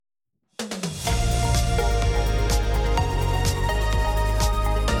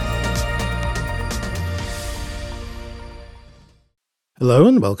Hello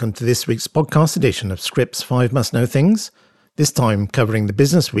and welcome to this week's podcast edition of Scrip's 5 Must Know Things, this time covering the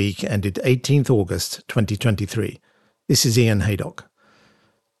business week ended 18th August 2023. This is Ian Haydock.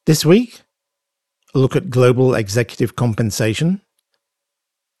 This week, a look at global executive compensation,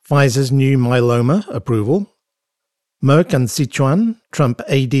 Pfizer's new myeloma approval, Merck and Sichuan trump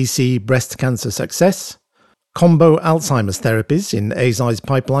ADC breast cancer success, combo Alzheimer's therapies in Eisai's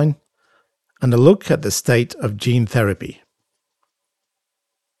pipeline, and a look at the state of gene therapy.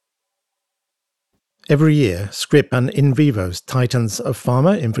 Every year, Scrip and In Vivo's Titans of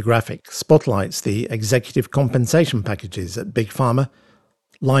Pharma infographic spotlights the executive compensation packages at Big Pharma,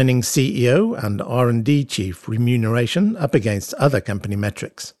 lining CEO and R&D chief remuneration up against other company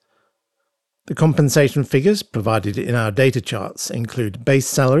metrics. The compensation figures provided in our data charts include base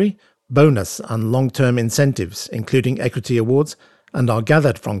salary, bonus and long-term incentives, including equity awards, and are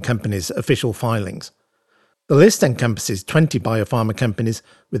gathered from companies' official filings. The list encompasses 20 biopharma companies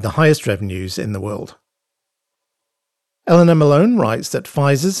with the highest revenues in the world. Eleanor Malone writes that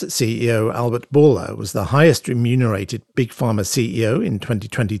Pfizer's CEO Albert Bourla was the highest remunerated Big Pharma CEO in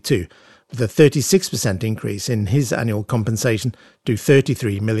 2022, with a 36% increase in his annual compensation to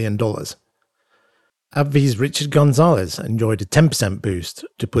 $33 million. AbbVie's Richard Gonzalez enjoyed a 10% boost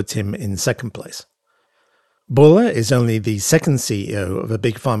to put him in second place. Bourla is only the second CEO of a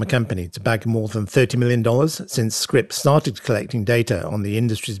big pharma company to bag more than $30 million since Scrip started collecting data on the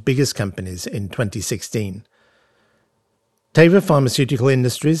industry's biggest companies in 2016. Teva Pharmaceutical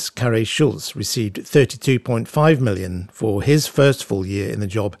Industries' Carey Schultz received $32.5 million for his first full year in the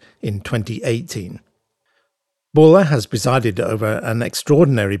job in 2018. Bourla has presided over an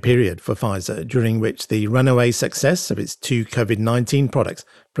extraordinary period for Pfizer, during which the runaway success of its two COVID-19 products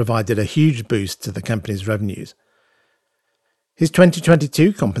provided a huge boost to the company's revenues. His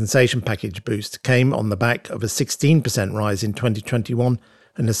 2022 compensation package boost came on the back of a 16% rise in 2021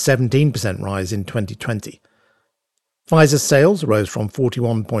 and a 17% rise in 2020. Pfizer's sales rose from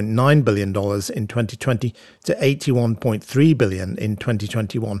 $41.9 billion in 2020 to $81.3 billion in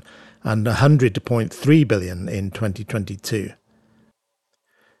 2021 and $100.3 billion in 2022.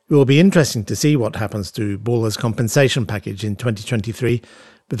 It will be interesting to see what happens to Bourla's compensation package in 2023,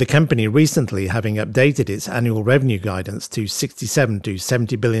 with the company recently having updated its annual revenue guidance to $67 to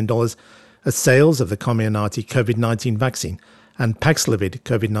 $70 billion as sales of the Comirnaty COVID-19 vaccine and Paxlovid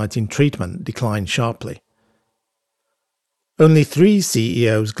COVID-19 treatment declined sharply. Only 3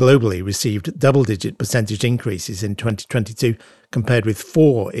 CEOs globally received double-digit percentage increases in 2022 compared with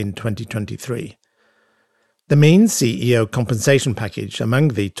 4 in 2023. The mean CEO compensation package among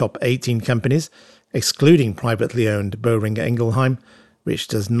the top 18 companies, excluding privately owned Boehringer Ingelheim, which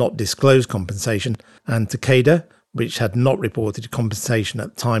does not disclose compensation, and Takeda, which had not reported compensation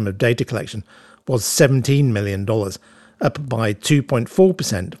at time of data collection, was $17 million, up by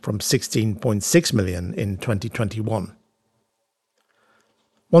 2.4% from $16.6 million in 2021.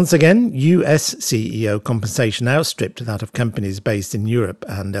 Once again, US CEO compensation outstripped that of companies based in Europe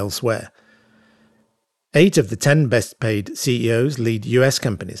and elsewhere. 8 of the 10 best-paid CEOs lead US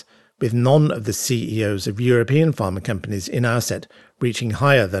companies, with none of the CEOs of European pharma companies in our set reaching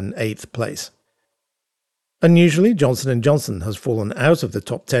higher than 8th place. Unusually, Johnson & Johnson has fallen out of the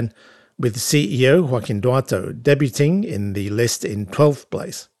top 10, with CEO Joaquin Duato debuting in the list in 12th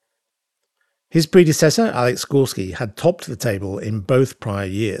place. His predecessor, Alex Gorsky, had topped the table in both prior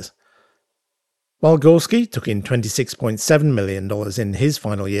years. While Gorsky took in $26.7 million in his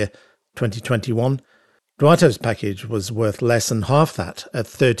final year, 2021, Duato's package was worth less than half that at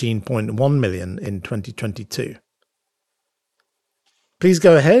 $13.1 million in 2022. Please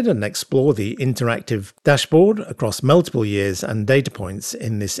go ahead and explore the interactive dashboard across multiple years and data points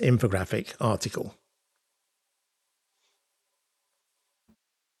in this infographic article.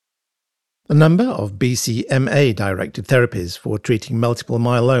 The number of BCMA-directed therapies for treating multiple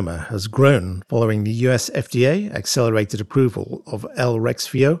myeloma has grown following the US FDA accelerated approval of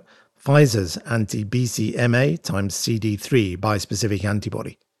Elrexfio, Pfizer's anti-BCMA times CD3 bispecific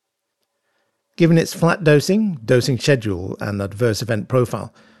antibody. Given its flat dosing schedule, and adverse event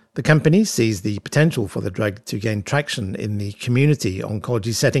profile, the company sees the potential for the drug to gain traction in the community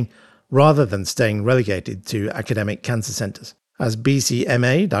oncology setting rather than staying relegated to academic cancer centers, as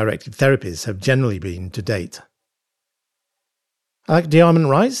BCMA-directed therapies have generally been to date. Alec Diarman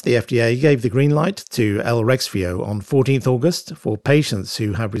writes, the FDA gave the green light to Elrexfio on 14th August for patients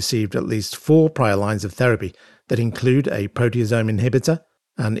who have received at least 4 prior lines of therapy that include a proteasome inhibitor,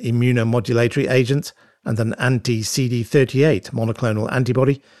 an immunomodulatory agent, and an anti-CD38 monoclonal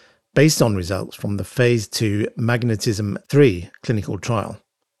antibody, based on results from the Phase 2 Magnetism 3 clinical trial.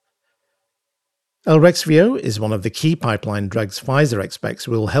 Elrexfio is one of the key pipeline drugs Pfizer expects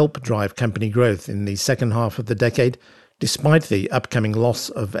will help drive company growth in the second half of the decade, despite the upcoming loss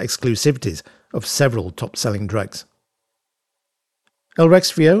of exclusivities of several top-selling drugs.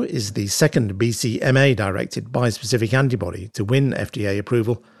 Elrexfio is the second BCMA-directed bispecific antibody to win FDA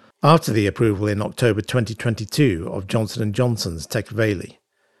approval after the approval in October 2022 of Johnson & Johnson's Tecvayli.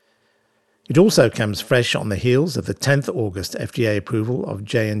 It also comes fresh on the heels of the 10th August FDA approval of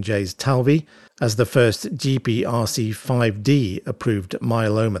J&J's Talvey as the first GPRC5D approved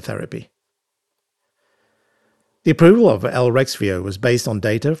myeloma therapy. The approval of Elrexfio was based on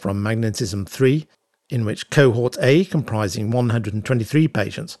data from Magnetism-3, in which Cohort A, comprising 123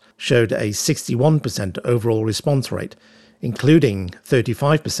 patients, showed a 61% overall response rate, including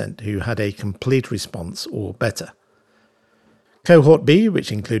 35% who had a complete response or better. Cohort B,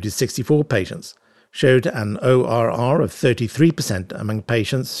 which included 64 patients, showed an ORR of 33% among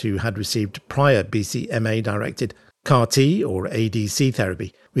patients who had received prior BCMA-directed CAR-T or ADC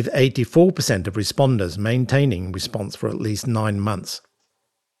therapy, with 84% of responders maintaining response for at least 9 months.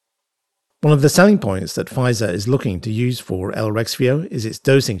 One of the selling points that Pfizer is looking to use for Elrexfio is its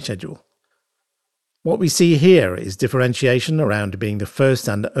dosing schedule. What we see here is differentiation around being the first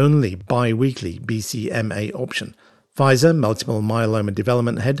and only bi-weekly BCMA option, Pfizer multiple myeloma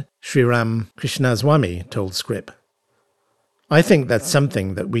development head Sriram Krishnaswamy told Scrip. I think that's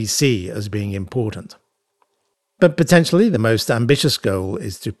something that we see as being important. But potentially the most ambitious goal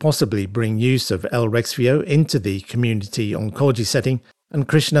is to possibly bring use of Elrexfio into the community oncology setting, and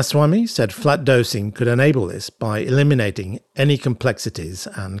Krishnaswamy said flat dosing could enable this by eliminating any complexities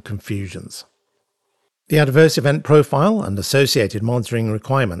and confusions. The adverse event profile and associated monitoring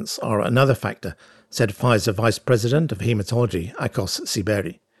requirements are another factor, said Pfizer Vice President of Hematology Akos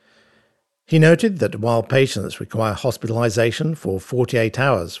Siberi. He noted that while patients require hospitalization for 48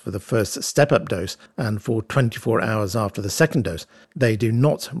 hours for the first step-up dose and for 24 hours after the second dose, they do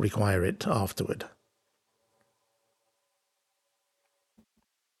not require it afterward.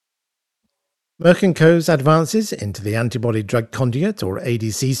 Merck & Co.'s advances into the antibody-drug conjugate or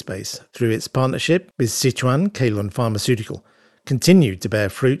ADC space through its partnership with Sichuan Keilun Pharmaceutical continued to bear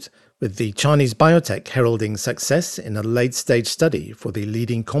fruit, with the Chinese biotech heralding success in a late-stage study for the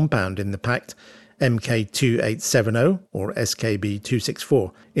leading compound in the pact, MK2870 or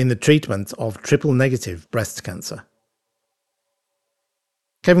SKB264, in the treatment of triple-negative breast cancer.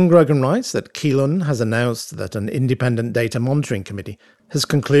 Kevin Grogan writes that Keilun has announced that an independent data monitoring committee has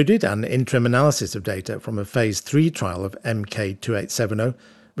concluded an interim analysis of data from a phase 3 trial of MK2870,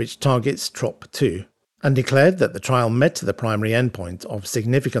 which targets TROP2, and declared that the trial met the primary endpoint of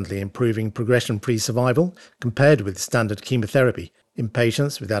significantly improving progression-free survival compared with standard chemotherapy in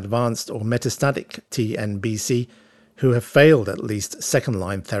patients with advanced or metastatic TNBC who have failed at least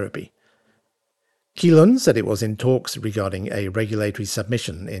second-line therapy. Keilun said it was in talks regarding a regulatory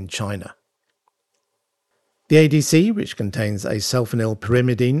submission in China. The ADC, which contains a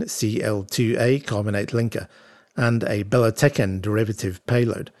sulfonyl-pyrimidine CL2A carbonate linker and a belotecan derivative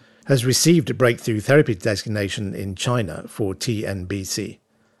payload, has received breakthrough therapy designation in China for TNBC.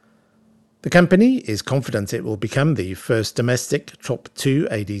 The company is confident it will become the first domestic TROP2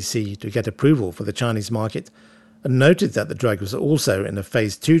 ADC to get approval for the Chinese market, and noted that the drug was also in a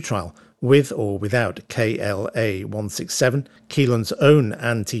phase 2 trial with or without KLA167, Keilun's own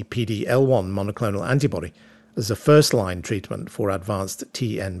anti-PD-L1 monoclonal antibody, as a first-line treatment for advanced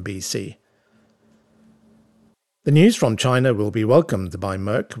TNBC. The news from China will be welcomed by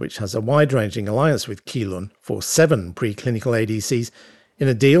Merck, which has a wide-ranging alliance with Keilun for 7 preclinical ADCs in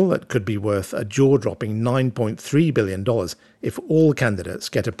a deal that could be worth a jaw-dropping $9.3 billion if all candidates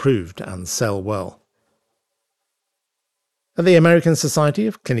get approved and sell well. At the American Society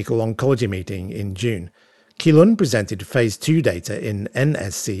of Clinical Oncology meeting in June, Keilun presented phase 2 data in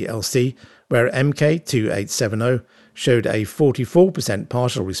NSCLC, where MK2870 showed a 44%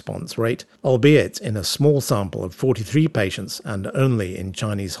 partial response rate, albeit in a small sample of 43 patients and only in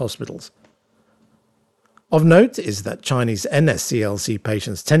Chinese hospitals. Of note is that Chinese NSCLC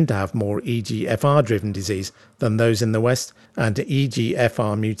patients tend to have more EGFR-driven disease than those in the West, and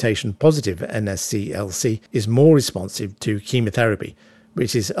EGFR mutation-positive NSCLC is more responsive to chemotherapy,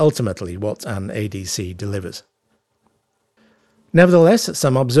 which is ultimately what an ADC delivers. Nevertheless,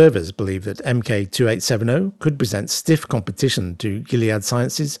 some observers believe that MK2870 could present stiff competition to Gilead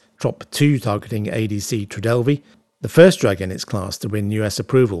Sciences' TROP2 targeting ADC Trodelvy, the first drug in its class to win US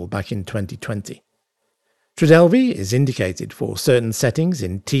approval back in 2020. Trodelvy is indicated for certain settings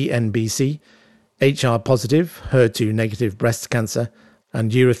in TNBC, HR-positive, HER2-negative breast cancer,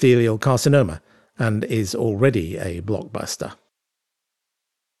 and urothelial carcinoma, and is already a blockbuster.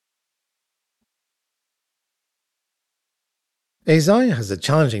 Eisai has a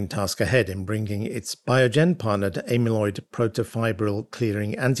challenging task ahead in bringing its Biogen-partnered amyloid protofibril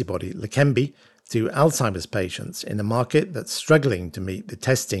clearing antibody, Leqembi, to Alzheimer's patients in a market that's struggling to meet the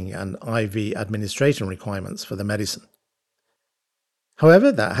testing and IV administration requirements for the medicine.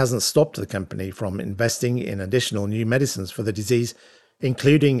 However, that hasn't stopped the company from investing in additional new medicines for the disease,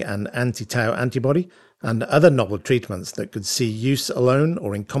 including an anti-tau antibody and other novel treatments that could see use alone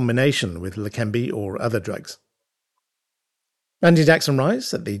or in combination with Leqembi or other drugs. Andy Jackson writes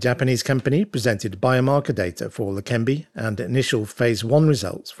that the Japanese company presented biomarker data for Leqembi and initial phase 1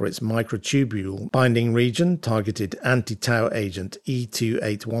 results for its microtubule binding region targeted anti-tau agent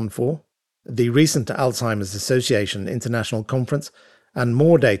E2814, the recent Alzheimer's Association International Conference, and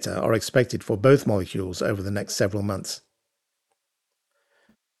more data are expected for both molecules over the next several months.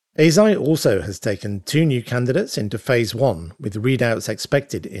 Eisai also has taken 2 new candidates into phase 1 with readouts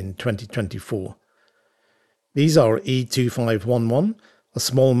expected in 2024. These are E2511, a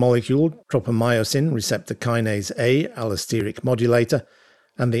small molecule tropomyosin receptor kinase A allosteric modulator,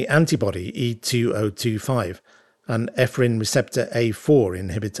 and the antibody E2025, an ephrin receptor A4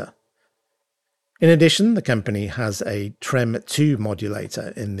 inhibitor. In addition, the company has a TREM2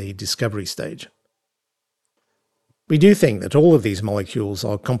 modulator in the discovery stage. We do think that all of these molecules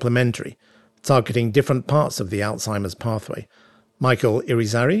are complementary, targeting different parts of the Alzheimer's pathway. Michael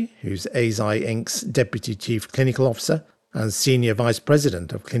Irizarry, who's Eisai Inc.'s Deputy Chief Clinical Officer and Senior Vice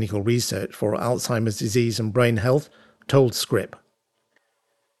President of Clinical Research for Alzheimer's Disease and Brain Health, told Scrip.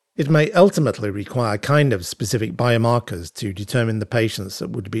 It may ultimately require kind of specific biomarkers to determine the patients that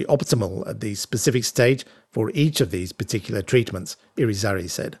would be optimal at the specific stage for each of these particular treatments, Irizarry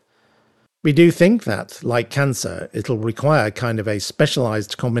said. We do think that, like cancer, it'll require kind of a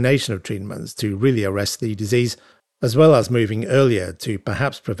specialized combination of treatments to really arrest the disease, as well as moving earlier to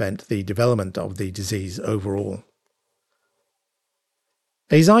perhaps prevent the development of the disease overall.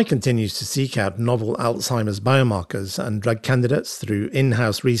 Eisai continues to seek out novel Alzheimer's biomarkers and drug candidates through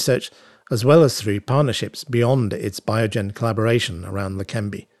in-house research, as well as through partnerships beyond its Biogen collaboration around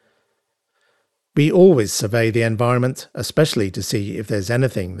Leqembi. We always survey the environment, especially to see if there's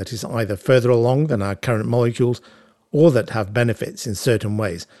anything that is either further along than our current molecules or that have benefits in certain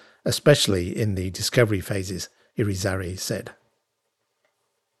ways, especially in the discovery phases, Irizarry said.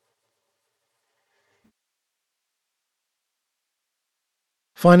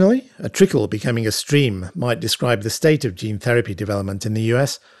 Finally, a trickle becoming a stream might describe the state of gene therapy development in the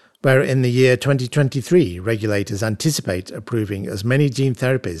US, where in the year 2023 regulators anticipate approving as many gene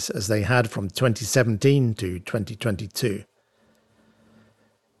therapies as they had from 2017 to 2022.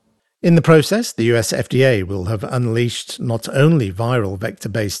 In the process, the US FDA will have unleashed not only viral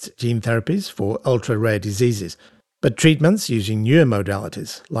vector-based gene therapies for ultra-rare diseases, but treatments using newer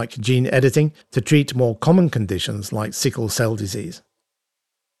modalities like gene editing to treat more common conditions like sickle cell disease.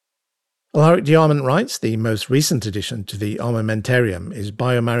 Alaric Diarmament writes the most recent addition to the armamentarium is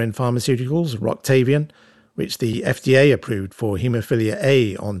BioMarin Pharmaceuticals' Roctavian, which the FDA approved for haemophilia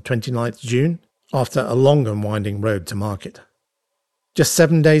A on 29 June, after a long and winding road to market. Just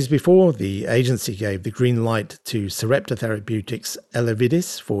 7 days before, the agency gave the green light to Sarepta Therapeutics'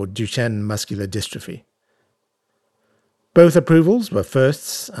 Elevidys for Duchenne muscular dystrophy. Both approvals were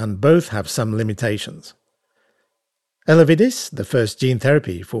firsts and both have some limitations. Elevidys, the first gene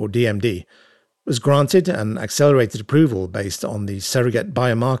therapy for DMD, was granted an accelerated approval based on the surrogate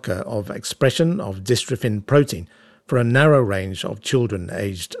biomarker of expression of dystrophin protein for a narrow range of children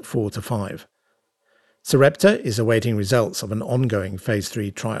aged 4 to 5. Sarepta is awaiting results of an ongoing phase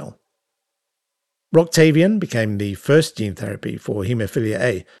 3 trial. Roctavian became the first gene therapy for haemophilia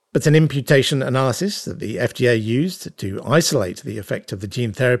A, but an imputation analysis that the FDA used to isolate the effect of the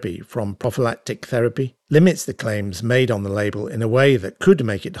gene therapy from prophylactic therapy limits the claims made on the label in a way that could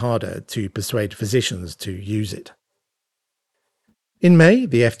make it harder to persuade physicians to use it. In May,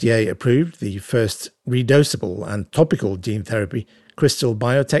 the FDA approved the first redosable and topical gene therapy, Crystal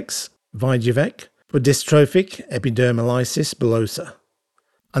Biotech's Vyjuvek, for dystrophic epidermolysis bullosa.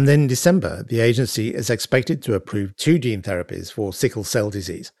 And in December, the agency is expected to approve 2 gene therapies for sickle cell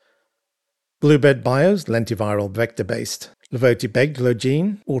disease. Bluebird Bio's lentiviral vector-based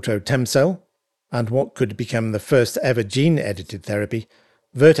levotibeglogene autotemcel, and what could become the first ever gene-edited therapy,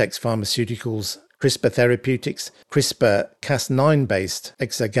 Vertex Pharmaceuticals' CRISPR Therapeutics CRISPR-Cas9-based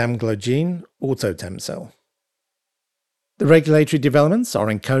hexagamglogene autotemcel. The regulatory developments are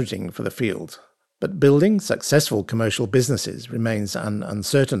encouraging for the field, but building successful commercial businesses remains an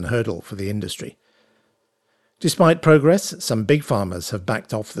uncertain hurdle for the industry. Despite progress, some big pharmas have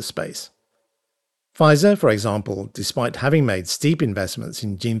backed off the space. Pfizer, for example, despite having made steep investments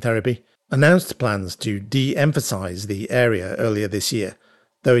in gene therapy, announced plans to de-emphasize the area earlier this year,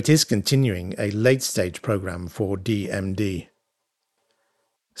 though it is continuing a late-stage program for DMD.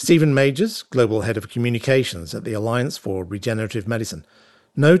 Stephen Majors, Global Head of Communications at the Alliance for Regenerative Medicine,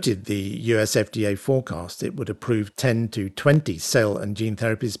 noted the US FDA forecast it would approve 10 to 20 cell and gene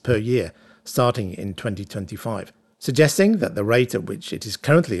therapies per year starting in 2025, suggesting that the rate at which it is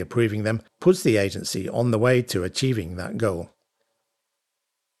currently approving them puts the agency on the way to achieving that goal.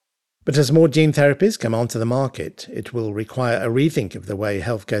 But as more gene therapies come onto the market, it will require a rethink of the way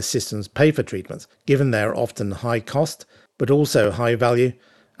healthcare systems pay for treatments, given their often high cost, but also high value,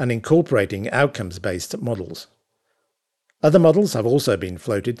 and incorporating outcomes-based models. Other models have also been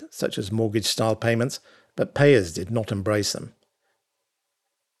floated, such as mortgage-style payments, but payers did not embrace them.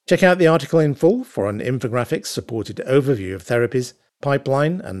 Check out the article in full for an infographics-supported overview of therapies,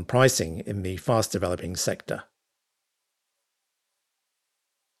 pipeline, and pricing in the fast-developing sector.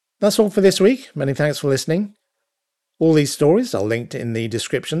 That's all for this week. Many thanks for listening. All these stories are linked in the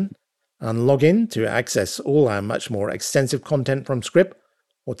description, and log in to access all our much more extensive content from Scrip,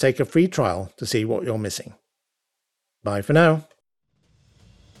 or take a free trial to see what you're missing. Bye for now.